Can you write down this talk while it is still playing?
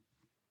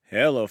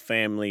Hello,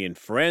 family and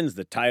friends.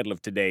 The title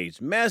of today's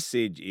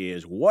message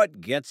is What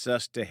Gets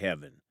Us to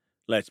Heaven?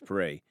 Let's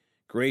pray.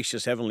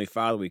 Gracious Heavenly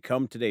Father, we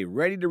come today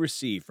ready to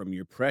receive from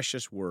your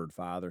precious word,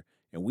 Father,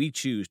 and we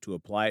choose to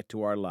apply it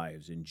to our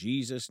lives. In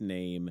Jesus'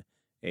 name,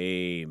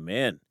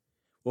 amen.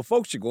 Well,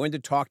 folks, you're going to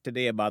talk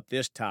today about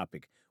this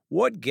topic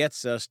what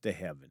gets us to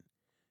heaven?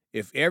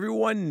 If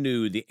everyone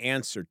knew the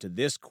answer to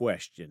this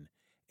question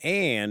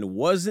and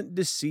wasn't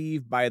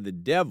deceived by the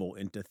devil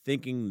into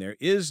thinking there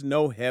is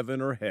no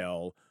heaven or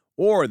hell,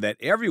 or that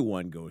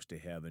everyone goes to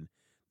heaven,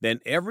 then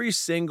every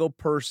single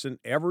person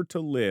ever to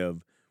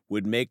live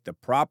would make the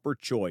proper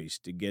choice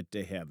to get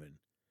to heaven.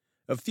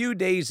 A few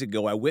days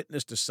ago, I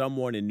witnessed to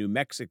someone in New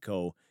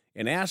Mexico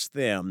and asked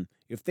them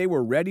if they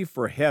were ready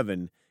for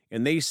heaven,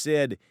 and they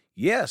said,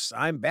 "Yes,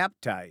 I'm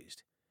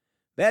baptized."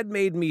 That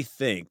made me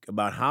think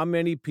about how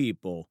many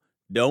people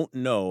don't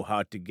know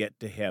how to get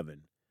to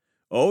heaven.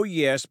 Oh,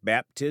 yes,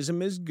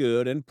 baptism is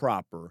good and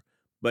proper,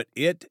 but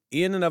it,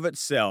 in and of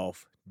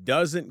itself,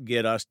 doesn't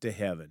get us to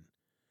heaven.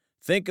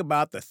 Think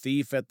about the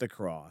thief at the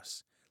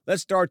cross.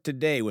 Let's start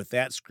today with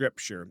that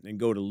scripture and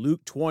go to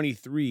Luke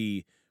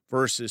 23,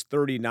 verses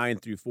 39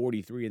 through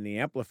 43 in the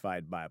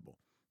Amplified Bible.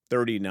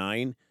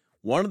 39,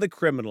 one of the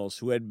criminals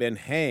who had been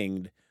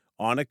hanged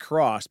on a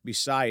cross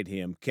beside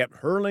him kept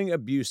hurling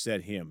abuse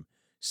at him,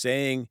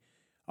 saying,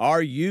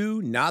 "Are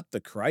you not the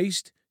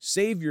Christ?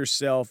 Save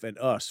yourself and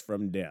us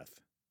from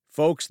death."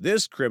 Folks,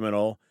 this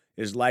criminal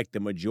is like the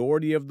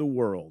majority of the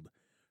world,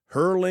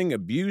 hurling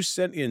abuse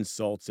and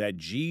insults at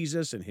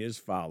Jesus and his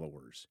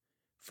followers.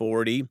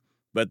 40,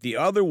 but the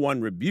other one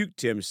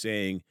rebuked him,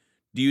 saying,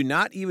 "Do you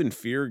not even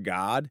fear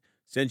God,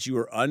 since you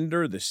are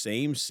under the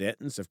same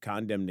sentence of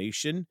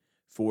condemnation?"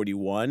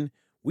 41,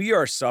 we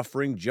are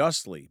suffering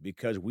justly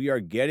because we are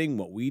getting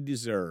what we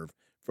deserve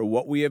for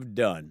what we have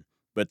done,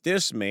 but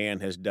this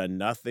man has done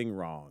nothing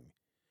wrong.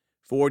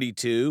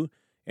 42,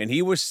 and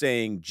he was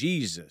saying,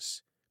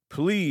 "Jesus,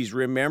 please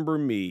remember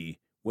me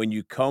when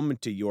you come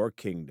into your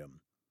kingdom."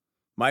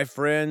 My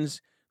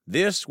friends,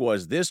 this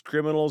was this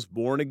criminal's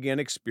born-again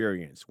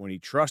experience when he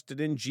trusted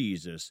in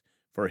Jesus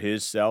for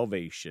his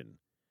salvation.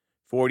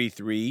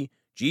 43,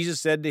 Jesus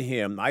said to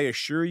him, "I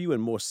assure you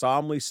and most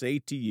solemnly say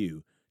to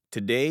you,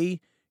 today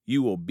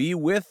you will be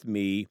with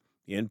me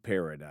in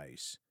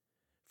paradise."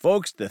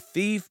 Folks, the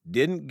thief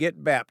didn't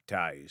get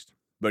baptized,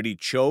 but he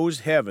chose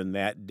heaven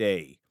that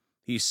day.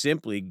 He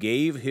simply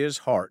gave his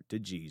heart to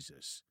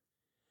Jesus.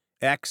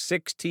 Acts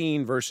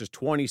 16, verses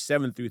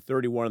 27 through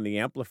 31 in the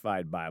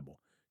Amplified Bible.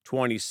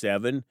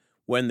 27,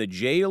 when the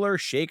jailer,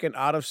 shaken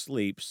out of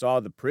sleep, saw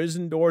the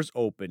prison doors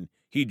open,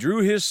 he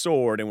drew his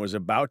sword and was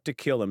about to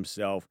kill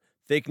himself,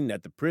 thinking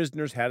that the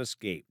prisoners had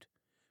escaped.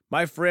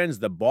 My friends,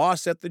 the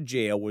boss at the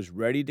jail was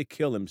ready to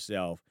kill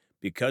himself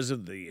because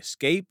of the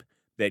escape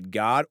that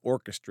God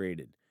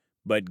orchestrated.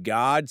 But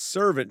God's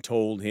servant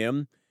told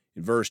him,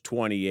 in verse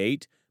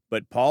 28,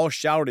 but Paul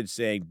shouted,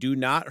 saying, "Do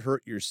not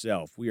hurt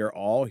yourself. We are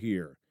all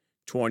here."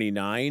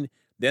 29,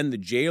 then the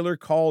jailer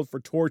called for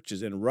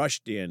torches and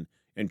rushed in,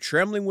 and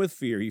trembling with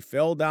fear, he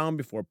fell down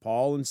before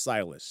Paul and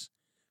Silas.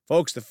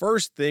 Folks, the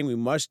first thing we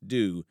must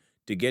do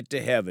to get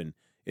to heaven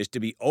is to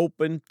be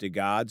open to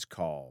God's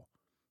call.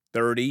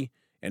 30,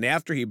 and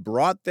after he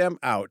brought them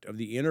out of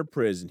the inner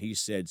prison, he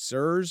said,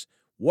 "Sirs,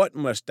 what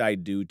must I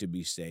do to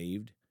be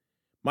saved?"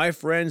 My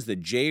friends, the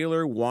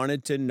jailer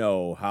wanted to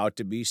know how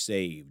to be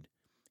saved.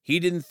 He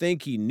didn't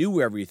think he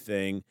knew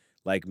everything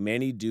like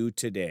many do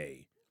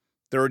today.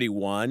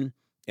 31,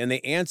 and they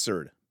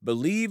answered,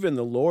 "Believe in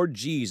the Lord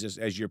Jesus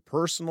as your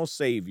personal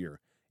Savior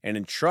and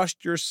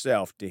entrust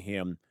yourself to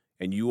him,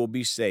 and you will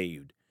be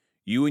saved,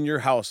 you and your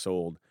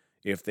household,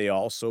 if they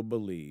also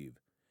believe."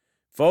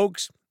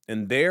 Folks,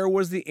 and there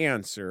was the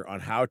answer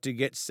on how to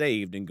get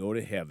saved and go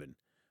to heaven.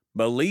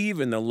 Believe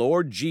in the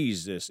Lord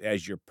Jesus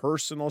as your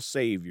personal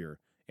Savior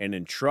and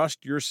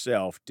entrust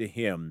yourself to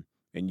him,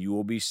 and you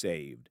will be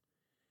saved.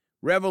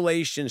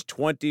 Revelations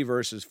 20,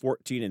 verses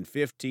 14 and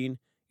 15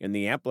 in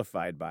the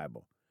Amplified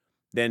Bible.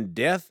 Then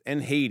death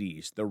and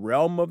Hades, the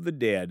realm of the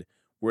dead,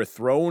 were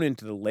thrown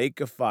into the lake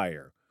of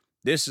fire.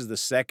 This is the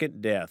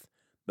second death,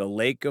 the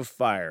lake of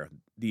fire,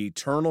 the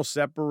eternal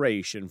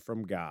separation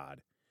from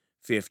God.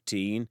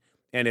 15,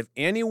 and if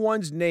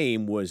anyone's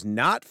name was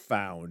not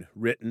found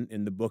written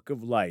in the book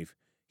of life,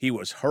 he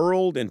was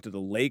hurled into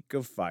the lake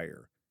of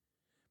fire.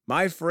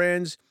 My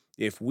friends,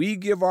 if we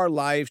give our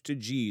lives to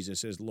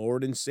Jesus as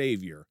Lord and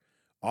Savior,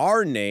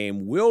 our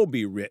name will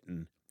be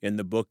written in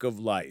the book of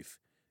life,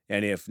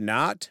 and if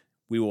not,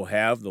 we will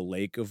have the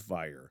lake of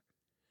fire.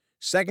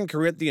 2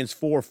 Corinthians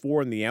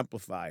 4:4 in the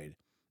Amplified.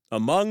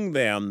 Among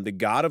them, the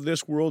god of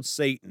this world,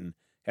 Satan,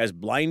 has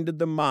blinded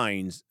the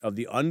minds of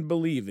the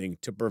unbelieving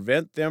to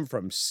prevent them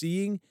from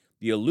seeing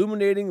the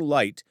illuminating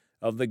light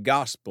of the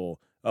gospel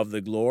of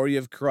the glory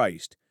of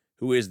Christ,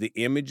 who is the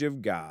image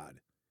of God.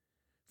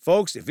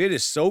 Folks, if it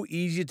is so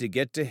easy to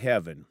get to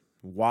heaven,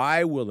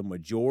 why will the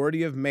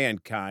majority of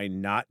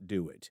mankind not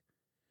do it?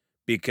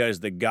 Because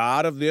the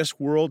god of this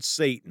world,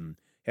 Satan,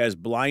 has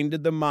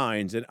blinded the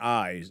minds and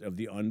eyes of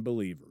the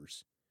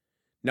unbelievers.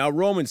 Now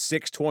Romans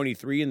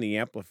 6:23 in the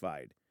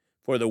Amplified.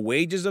 For the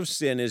wages of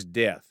sin is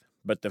death,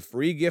 but the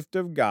free gift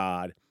of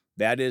God,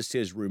 that is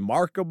his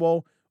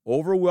remarkable,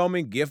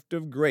 overwhelming gift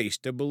of grace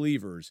to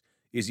believers,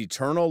 is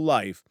eternal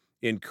life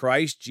in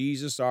Christ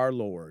Jesus our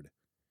Lord.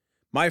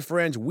 My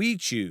friends, we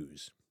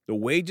choose the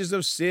wages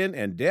of sin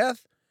and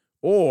death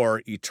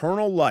or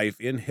eternal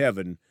life in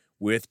heaven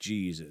with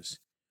Jesus.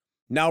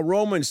 Now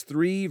Romans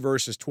 3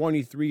 verses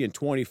 23 and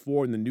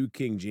 24 in the New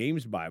King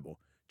James Bible.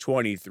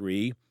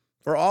 23,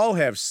 for all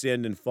have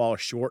sinned and fall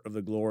short of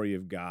the glory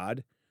of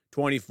God.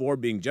 24,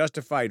 being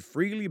justified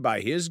freely by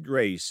his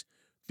grace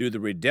through the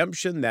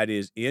redemption that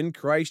is in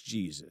Christ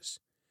Jesus.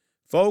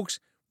 Folks,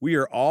 we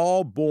are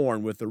all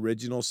born with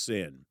original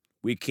sin.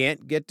 We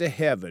can't get to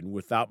heaven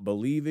without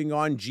believing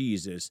on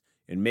Jesus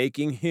and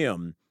making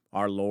him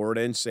our Lord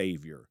and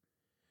Savior.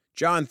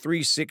 John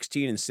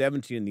 3:16 and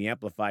 17 in the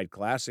Amplified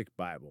Classic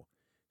Bible.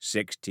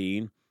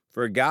 16,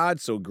 for God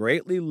so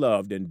greatly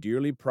loved and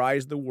dearly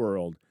prized the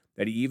world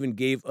that he even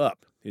gave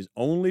up his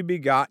only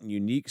begotten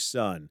unique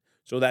Son,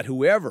 so that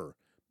whoever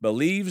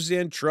believes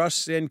in,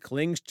 trusts in,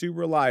 clings to,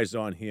 relies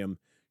on him,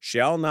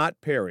 shall not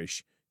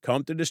perish,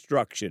 come to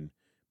destruction,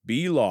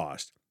 be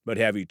lost, but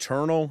have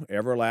eternal,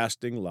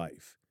 everlasting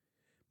life.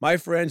 My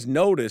friends,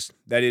 notice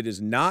that it is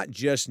not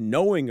just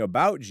knowing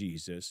about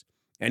Jesus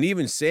and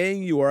even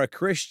saying you are a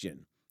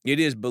Christian. It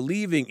is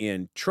believing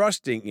in,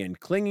 trusting in,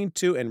 clinging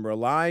to, and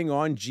relying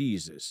on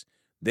Jesus.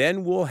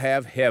 Then we'll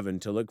have heaven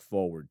to look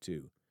forward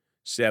to.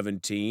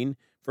 17,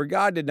 for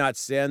God did not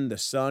send the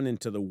Son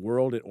into the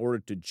world in order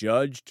to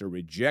judge, to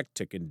reject,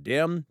 to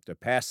condemn, to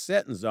pass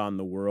sentence on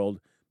the world,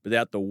 but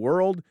that the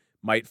world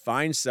might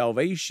find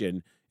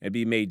salvation and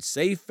be made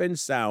safe and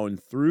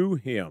sound through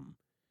him.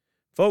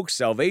 Folks,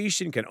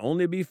 salvation can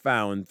only be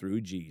found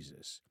through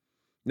Jesus.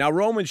 Now,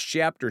 Romans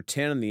chapter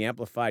 10 in the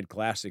Amplified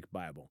Classic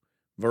Bible,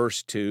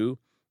 verse 2,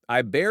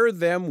 I bear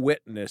them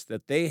witness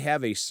that they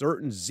have a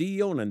certain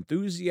zeal and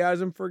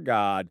enthusiasm for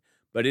God,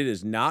 but it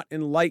is not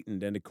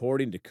enlightened and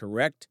according to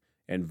correct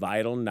and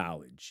vital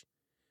knowledge.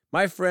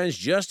 My friends,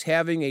 just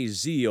having a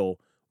zeal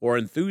or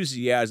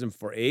enthusiasm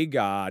for a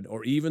God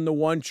or even the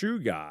one true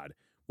God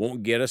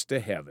won't get us to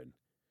heaven.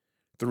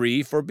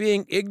 3, for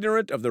being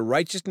ignorant of the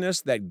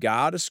righteousness that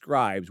God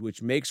ascribes,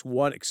 which makes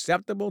one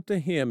acceptable to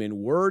him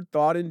in word,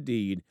 thought, and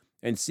deed,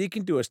 and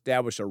seeking to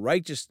establish a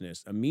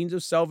righteousness, a means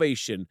of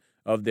salvation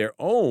of their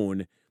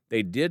own,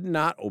 they did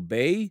not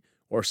obey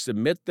or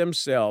submit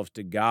themselves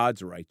to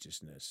God's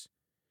righteousness.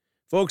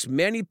 Folks,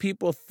 many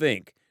people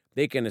think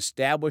they can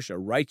establish a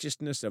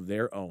righteousness of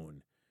their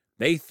own.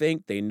 They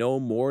think they know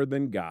more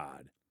than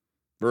God.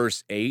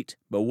 Verse 8,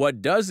 but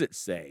what does it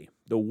say?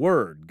 The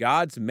Word,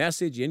 God's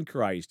message in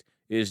Christ,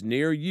 is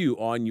near you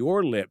on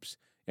your lips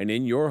and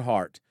in your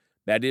heart.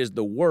 That is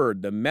the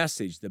Word, the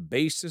message, the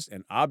basis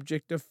and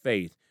object of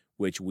faith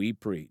which we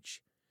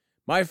preach.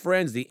 My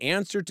friends, the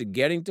answer to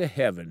getting to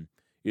heaven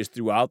is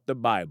throughout the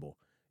Bible.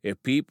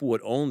 If people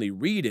would only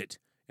read it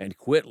and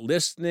quit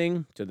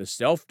listening to the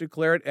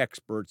self-declared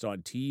experts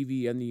on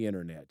TV and the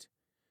internet.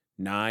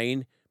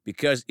 9,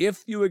 because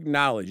if you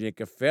acknowledge and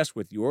confess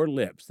with your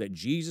lips that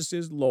Jesus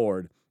is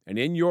Lord, and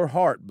in your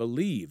heart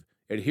believe,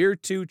 adhere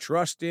to,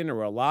 trust in, and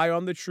rely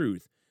on the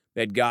truth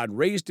that God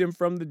raised him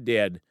from the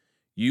dead,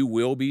 you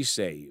will be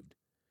saved.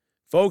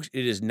 Folks,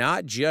 it is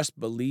not just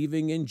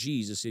believing in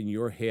Jesus in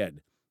your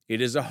head.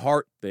 It is a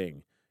heart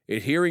thing,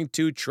 adhering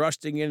to,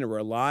 trusting in, and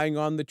relying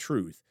on the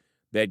truth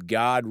that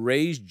God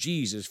raised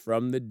Jesus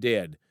from the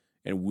dead,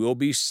 and we'll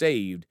be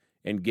saved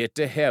and get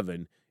to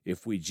heaven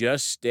if we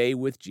just stay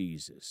with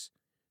Jesus.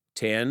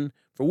 10,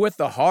 for with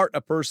the heart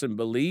a person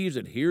believes,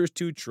 adheres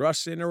to,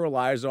 trusts in, and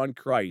relies on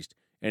Christ,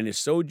 and is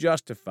so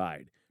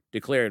justified,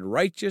 declared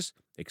righteous,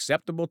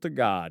 acceptable to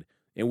God,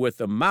 and with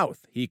the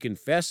mouth he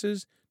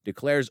confesses,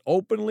 declares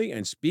openly,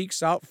 and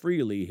speaks out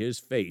freely his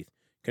faith,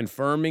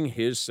 confirming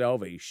his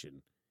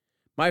salvation.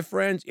 My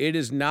friends, it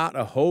is not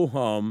a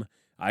ho-hum,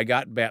 I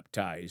got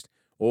baptized,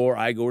 or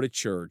I go to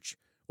church,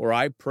 or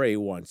I pray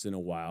once in a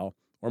while,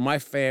 or my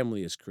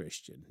family is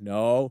Christian.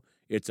 No,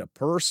 it's a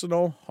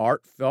personal,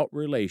 heartfelt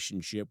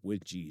relationship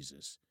with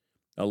Jesus.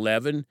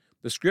 11,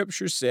 the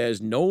Scripture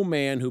says, no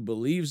man who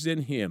believes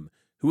in him,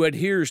 who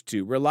adheres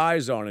to,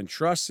 relies on, and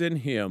trusts in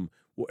him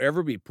will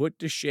ever be put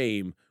to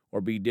shame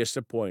or be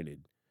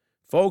disappointed.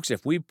 Folks,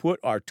 if we put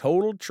our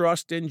total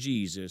trust in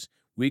Jesus,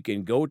 we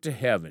can go to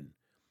heaven.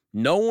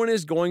 No one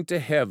is going to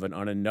heaven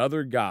on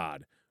another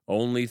God,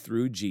 only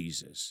through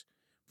Jesus.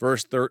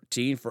 Verse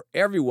 13, for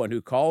everyone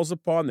who calls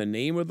upon the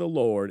name of the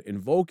Lord,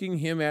 invoking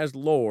him as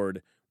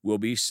Lord, will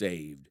be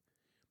saved.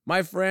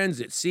 My friends,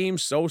 it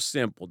seems so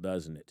simple,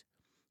 doesn't it?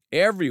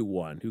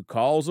 Everyone who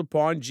calls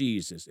upon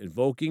Jesus,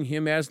 invoking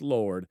him as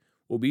Lord,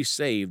 will be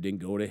saved and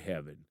go to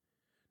heaven.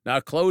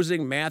 Now,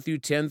 closing Matthew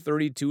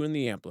 10:32 in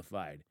the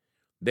Amplified.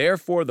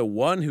 Therefore, the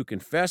one who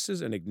confesses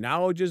and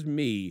acknowledges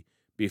me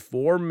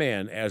before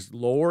men as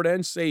Lord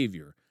and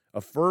Savior,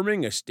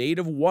 affirming a state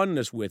of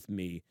oneness with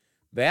me,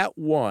 that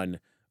one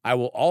I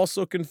will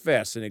also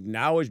confess and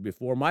acknowledge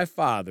before my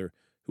Father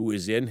who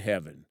is in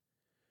heaven.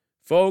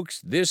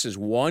 Folks, this is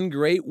one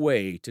great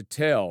way to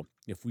tell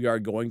if we are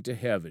going to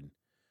heaven.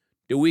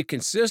 Do we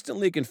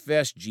consistently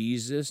confess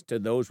Jesus to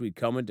those we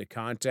come into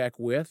contact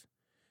with?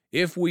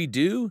 If we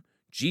do,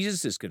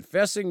 Jesus is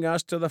confessing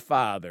us to the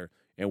Father,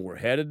 and we're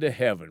headed to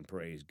heaven,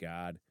 praise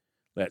God.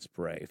 Let's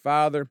pray.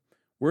 Father,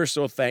 we're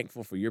so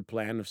thankful for your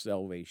plan of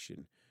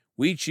salvation.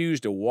 We choose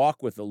to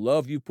walk with the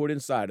love you put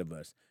inside of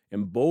us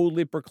and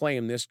boldly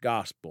proclaim this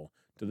gospel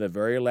to the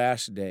very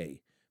last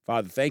day.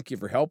 Father, thank you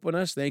for helping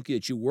us. Thank you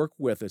that you work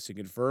with us to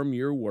confirm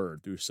your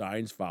word through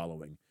signs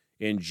following.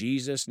 In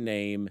Jesus'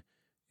 name,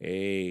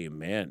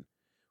 amen.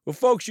 Well,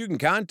 folks, you can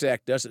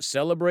contact us at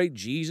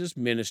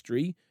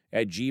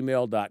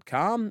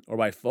celebratejesusministry@gmail.com or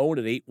by phone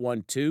at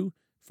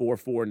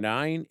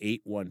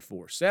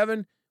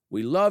 812-449-8147.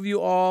 We love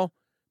you all.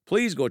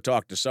 Please go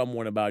talk to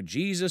someone about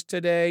Jesus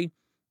today.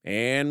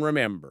 And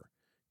remember,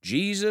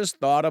 Jesus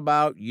thought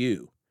about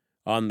you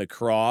on the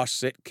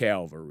cross at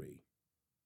Calvary.